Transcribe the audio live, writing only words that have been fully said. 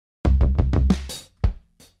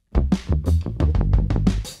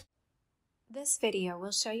this video,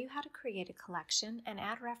 we'll show you how to create a collection and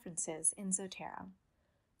add references in Zotero.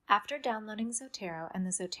 After downloading Zotero and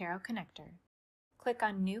the Zotero connector, click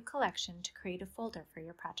on New Collection to create a folder for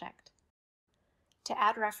your project. To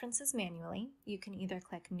add references manually, you can either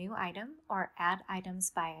click New Item or Add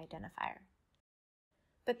Items by Identifier.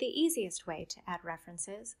 But the easiest way to add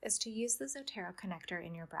references is to use the Zotero connector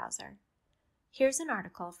in your browser. Here's an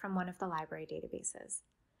article from one of the library databases.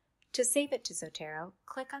 To save it to Zotero,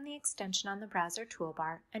 click on the extension on the browser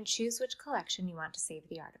toolbar and choose which collection you want to save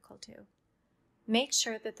the article to. Make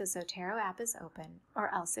sure that the Zotero app is open,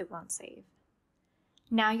 or else it won't save.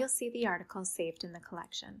 Now you'll see the article saved in the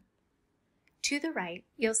collection. To the right,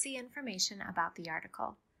 you'll see information about the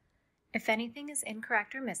article. If anything is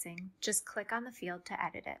incorrect or missing, just click on the field to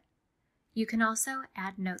edit it. You can also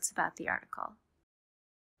add notes about the article.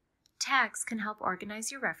 Tags can help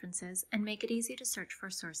organize your references and make it easy to search for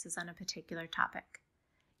sources on a particular topic.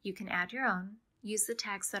 You can add your own, use the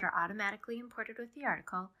tags that are automatically imported with the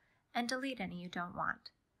article, and delete any you don't want.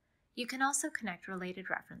 You can also connect related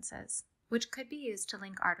references, which could be used to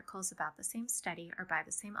link articles about the same study or by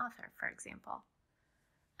the same author, for example.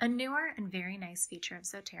 A newer and very nice feature of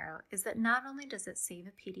Zotero is that not only does it save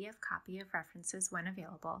a PDF copy of references when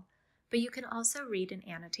available, but you can also read and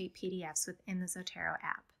annotate PDFs within the Zotero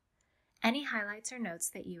app. Any highlights or notes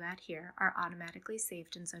that you add here are automatically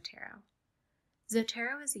saved in Zotero.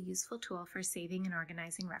 Zotero is a useful tool for saving and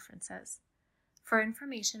organizing references. For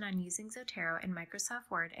information on using Zotero in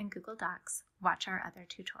Microsoft Word and Google Docs, watch our other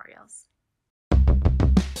tutorials.